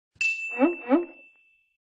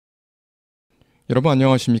여러분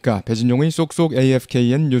안녕하십니까? 배진용의 쏙쏙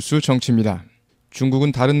AFKN 뉴스 정치입니다.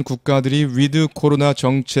 중국은 다른 국가들이 위드 코로나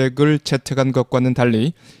정책을 채택한 것과는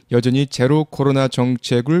달리 여전히 제로 코로나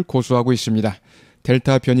정책을 고수하고 있습니다.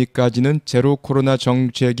 델타 변이까지는 제로 코로나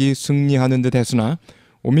정책이 승리하는 듯 했으나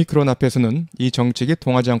오미크론 앞에서는 이 정책이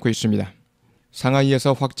통하지 않고 있습니다.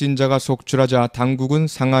 상하이에서 확진자가 속출하자 당국은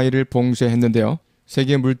상하이를 봉쇄했는데요.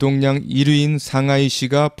 세계 물동량 1위인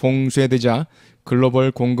상하이시가 봉쇄되자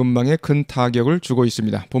글로벌 공급망에 큰 타격을 주고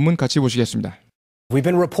있습니다. 본문 같이 보시겠습니다. We've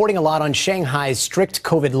been reporting a lot on Shanghai's strict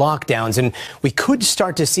COVID lockdowns, and we could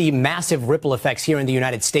start to see massive ripple effects here in the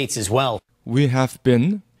United States as well. We've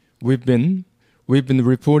been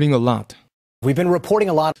reporting a lot. We've been reporting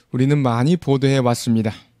a lot. 우리는 많이 보도해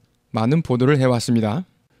왔습니다. 많은 보도를 해왔습니다.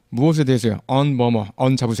 무엇에 대해서요?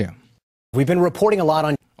 on 잡으세요. We've been reporting a lot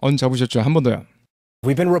on. 잡으셨죠? 한 번 더요.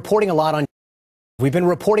 We've been reporting a lot on. We've been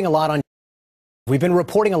reporting a lot on. We've been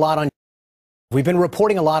reporting a lot on. We've been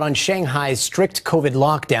reporting a lot on Shanghai's strict COVID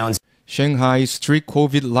lockdowns. Shanghai's strict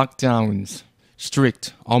COVID lockdowns.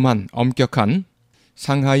 strict, 엄격한.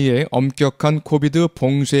 상하이의 엄격한 코비드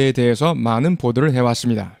봉쇄에 대해서 많은 보도를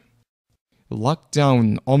해왔습니다.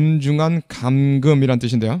 lockdown, 엄중한 감금이란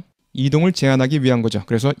뜻인데요. 이동을 제한하기 위한 거죠.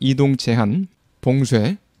 그래서 이동 제한,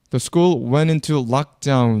 봉쇄. The school went into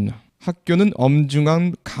lockdown. 학교는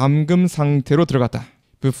엄중한 감금 상태로 들어갔다.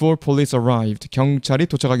 Before police arrived. 경찰이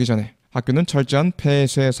도착하기 전에 학교는 철저한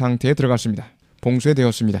폐쇄 상태에 들어갔습니다.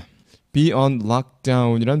 봉쇄되었습니다. Be on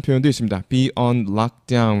lockdown이라는 표현도 있습니다. Be on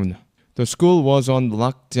lockdown. The school was on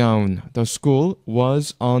lockdown. The school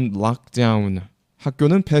was on lockdown.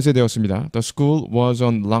 학교는 폐쇄되었습니다. The school was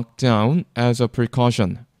on lockdown as a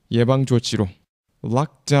precaution. 예방 조치로.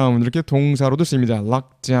 lockdown 이렇게 동사로도 씁니다.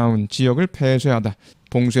 lockdown 지역을 폐쇄하다,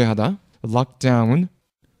 봉쇄하다. lockdown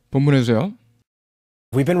본문에서요.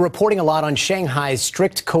 We've been reporting a lot on Shanghai's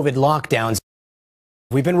strict COVID lockdowns.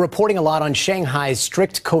 We've been reporting a lot on Shanghai's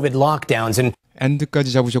strict COVID lockdowns,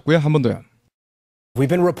 and까지 잡으셨고요. 한 번 더요. We've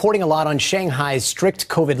been reporting a lot on Shanghai's strict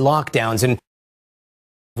COVID lockdowns, and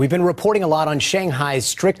we've been reporting a lot on Shanghai's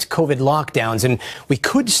strict COVID lockdowns, and we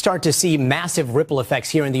could start to see massive ripple effects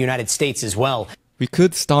here in the United States as well. We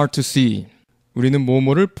could start to see. 우리는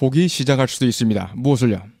뭐뭐를 보기 시작할 수도 있습니다.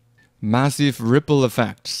 무엇을요? Massive ripple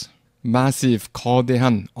effects. Massive,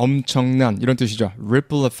 거대한, 엄청난 이런 뜻이죠.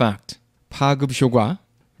 Ripple effect. 파급 효과.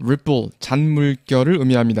 Ripple, 잔물결을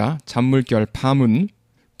의미합니다. 잔물결, 파문.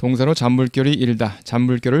 동사로 잔물결이 일다,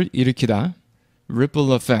 잔물결을 일으키다.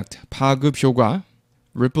 Ripple effect, 파급 효과.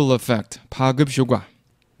 Ripple effect, 파급 효과.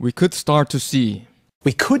 We could start to see.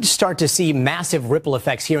 We could start to see massive ripple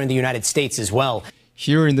effects here in the United States as well.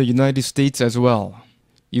 Here in the United States as well.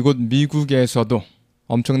 이곳 미국에서도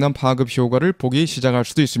엄청난 파급 효과를 보기 시작할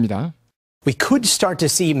수도 있습니다. We could start to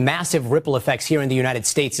see massive ripple effects here in the United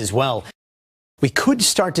States as well. We could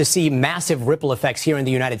start to see massive ripple effects here in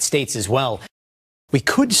the United States as well. We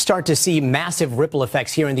could start to see massive ripple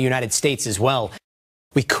effects here in the United States as well.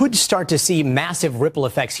 We could start to see massive ripple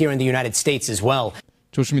effects here in the United States as well.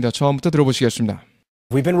 좋습니다. 처음부터 들어보시겠습니다.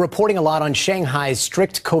 We've been reporting a lot on Shanghai's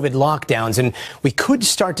strict COVID lockdowns, and we could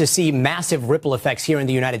start to see massive ripple effects here in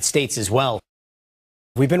the United States as well.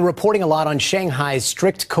 We've been reporting a lot on Shanghai's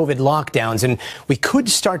strict COVID lockdowns, and we could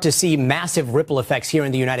start to see massive ripple effects here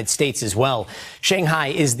in the United States as well. Shanghai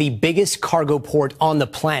is the biggest cargo port on the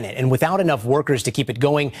planet, and without enough workers to keep it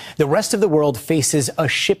going, the rest of the world faces a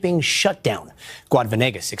shipping shutdown. Guad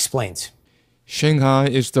Venegas explains. Shanghai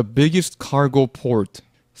is the biggest cargo port.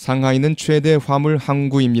 상하이는 최대 화물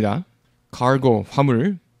항구입니다. Cargo,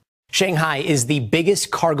 화물. Shanghai is the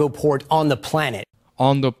biggest cargo port on the planet.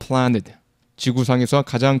 On the planet. 지구상에서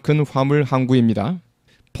가장 큰 화물 항구입니다.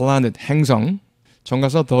 planet, 행성.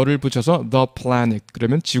 정가서 the를 붙여서 the planet.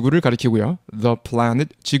 그러면 지구를 가리키고요. the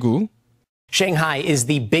planet, 지구. Shanghai is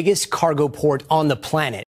the biggest cargo port on the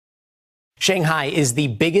planet. Shanghai is the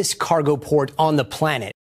biggest cargo port on the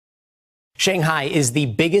planet. Shanghai is the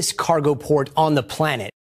biggest cargo port on the planet.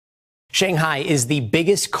 Shanghai is the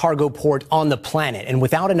biggest cargo port on the planet, and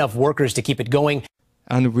without enough workers to keep it going.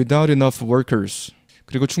 And without enough workers.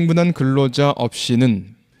 그리고 충분한 근로자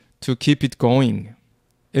없이는 to keep it going.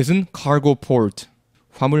 isn't cargo port.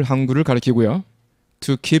 화물 항구를 가리키고요.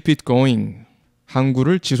 to keep it going.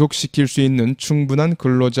 항구를 지속시킬 수 있는 충분한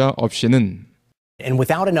근로자 없이는 And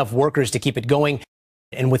without enough workers to keep it going.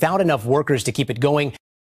 And without enough workers to keep it going.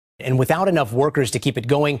 And without enough workers to keep it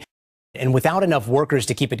going. And without enough workers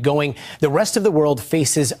to keep it going, the rest of the world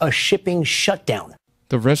faces a shipping shutdown.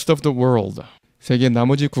 The rest of the world. 세계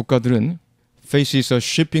나머지 국가들은 faces a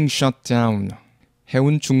shipping shutdown.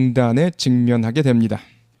 해운 중단에 직면하게 됩니다.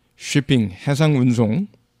 shipping, 해상 운송.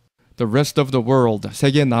 The rest of the world,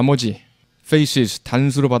 세계 나머지. faces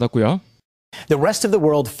단수로 받았고요. The rest of the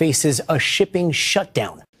world faces a shipping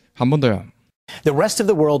shutdown. 한 번 더요. The rest of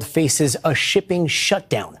the world faces a shipping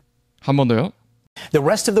shutdown. 한 번 더요. The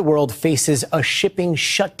rest of the world faces a shipping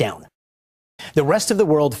shutdown. The rest of the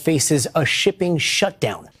world faces a shipping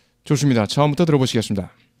shutdown. 좋습니다. 처음부터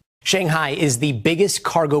들어보시겠습니다. Shanghai is the biggest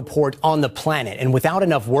cargo port on the planet, and without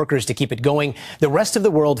enough workers to keep it going, the rest of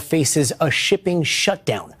the world faces a shipping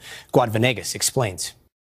shutdown. Guad Venegas explains.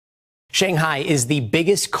 Shanghai is the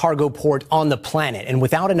biggest cargo port on the planet, and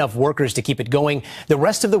without enough workers to keep it going, the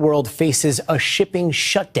rest of the world faces a shipping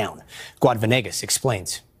shutdown. Guad Venegas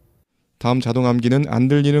explains. 다음 자동 암기는 안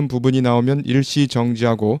들리는 부분이 나오면 일시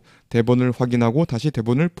정지하고 대본을 확인하고 다시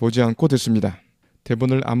대본을 보지 않고 듣습니다.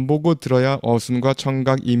 대본을 안 보고 들어야 어순과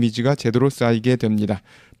청각 이미지가 제대로 쌓이게 됩니다.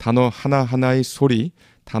 단어 하나하나의 소리,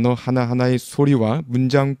 단어 하나하나의 소리와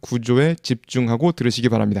문장 구조에 집중하고 들으시기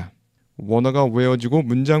바랍니다. 원어가 외워지고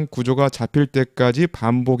문장 구조가 잡힐 때까지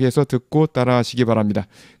반복해서 듣고 따라하시기 바랍니다.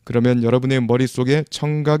 그러면 여러분의 머릿속에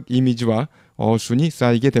청각 이미지와 어순이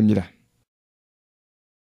쌓이게 됩니다.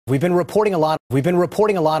 We've been reporting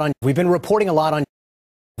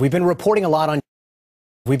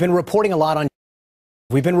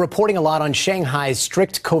a lot on Shanghai's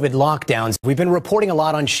strict COVID lockdowns. We've been reporting a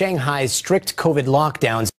lot on Shanghai's strict COVID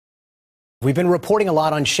lockdowns. We've been reporting a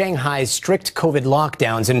lot on Shanghai's strict COVID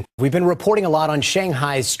lockdowns, and we've been reporting a lot on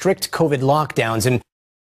Shanghai's strict COVID lockdowns, and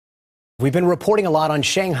we've been reporting a lot on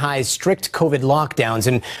Shanghai's strict COVID lockdowns,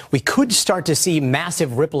 and we could start to see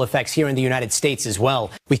massive ripple effects here in the United States as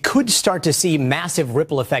well. We could start to see massive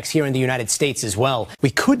ripple effects here in the United States as well. We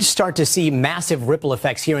could start to see massive ripple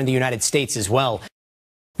effects here in the United States as well.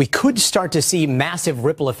 We could start to see massive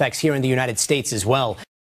ripple effects here in the United States as well.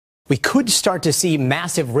 We could start to see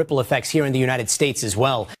massive ripple effects here in the United States as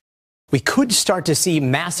well. We could start to see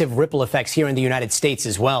massive ripple effects here in the United States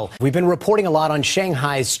as well. We've been reporting a lot on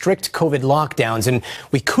Shanghai's strict COVID lockdowns, and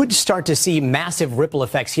we could start to see massive ripple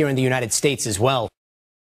effects here in the United States as well.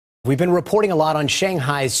 We've been reporting a lot on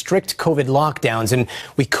Shanghai's strict COVID lockdowns, and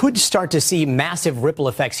we could start to see massive ripple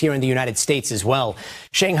effects here in the United States as well.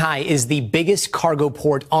 Shanghai is the biggest cargo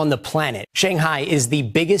port on the planet. Shanghai is the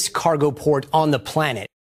biggest cargo port on the planet.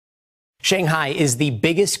 Shanghai is the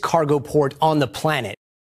biggest cargo port on the planet.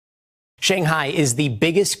 Shanghai is the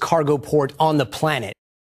biggest cargo port on the planet.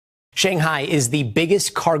 Shanghai is the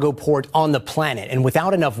biggest cargo port on the planet, and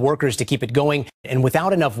without enough workers to keep it going, and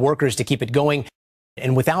without enough workers to keep it going,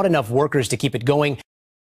 and without enough workers to keep it going,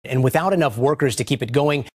 and without enough workers to keep it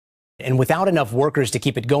going, and without enough workers to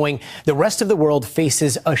keep it going, the rest of the world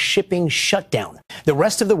faces a shipping shutdown. The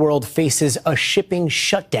rest of the world faces a shipping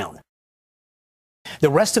shutdown. The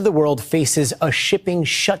rest of the world faces a shipping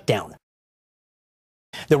shutdown.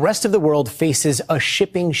 The rest of the world faces a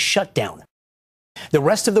shipping shutdown. The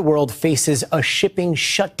rest of the world faces a shipping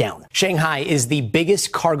shutdown. Shanghai is the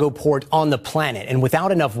biggest cargo port on the planet, and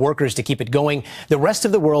without enough workers to keep it going, the rest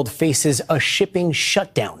of the world faces a shipping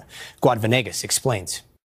shutdown. Guad Venegas explains.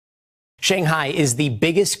 Shanghai is the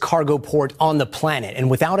biggest cargo port on the planet,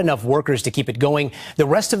 and without enough workers to keep it going, the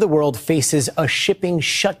rest of the world faces a shipping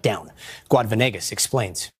shutdown. Guad Venegas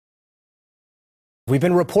explains. We've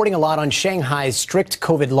been reporting a lot on Shanghai's strict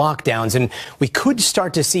COVID lockdowns, and we could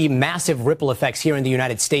start to see massive ripple effects here in the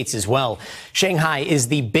United States as well. Shanghai is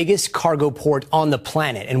the biggest cargo port on the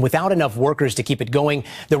planet, and without enough workers to keep it going,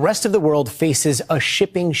 the rest of the world faces a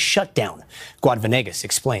shipping shutdown. Guad Venegas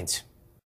explains.